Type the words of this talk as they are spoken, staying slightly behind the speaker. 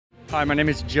Hi, my name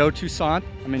is Joe Toussaint.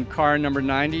 I'm in car number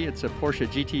 90. It's a Porsche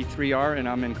GT3R and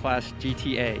I'm in class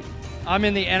GTA. I'm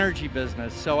in the energy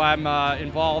business, so I'm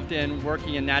involved in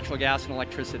working in natural gas and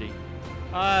electricity.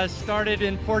 Started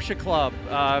in Porsche Club,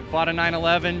 bought a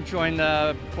 911, joined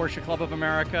the Porsche Club of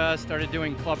America, started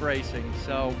doing club racing,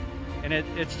 and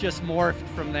it's just morphed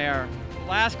from there. The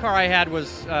last car I had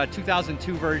was a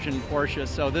 2002 version Porsche,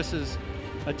 so this is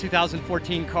a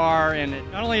 2014 car, and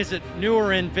not only is it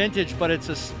newer in vintage, but it's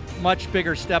a much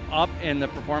bigger step up in the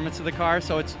performance of the car,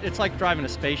 so it's like driving a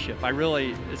spaceship.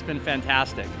 It's been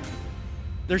fantastic.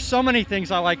 There's so many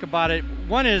things I like about it.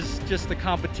 One is just the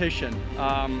competition.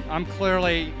 I'm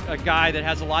clearly a guy that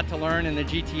has a lot to learn in the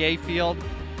GTA field.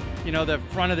 You know, the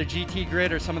front of the GT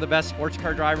grid are some of the best sports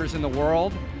car drivers in the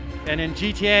world. And in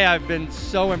GTA, I've been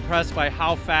so impressed by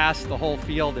how fast the whole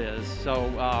field is.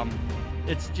 So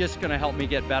it's just gonna help me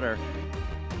get better.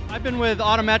 I've been with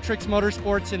Autometrics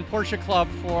Motorsports in Porsche Club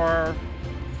for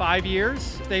 5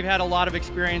 years. They've had a lot of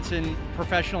experience in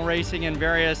professional racing in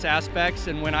various aspects,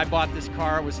 and when I bought this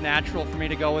car, it was natural for me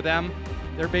to go with them.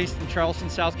 They're based in Charleston,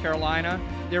 South Carolina.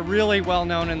 They're really well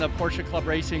known in the Porsche Club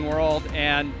racing world,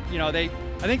 and you know, I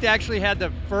think they actually had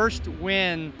the first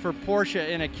win for Porsche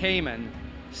in a Cayman,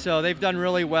 so they've done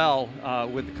really well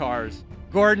with the cars.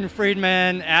 Gordon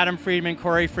Friedman, Adam Friedman,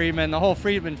 Corey Friedman, the whole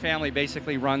Friedman family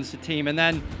basically runs the team. And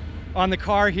then on the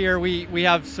car here, we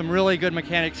have some really good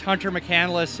mechanics, Hunter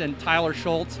McCandless and Tyler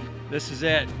Schultz. This is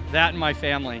it, that and my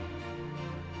family.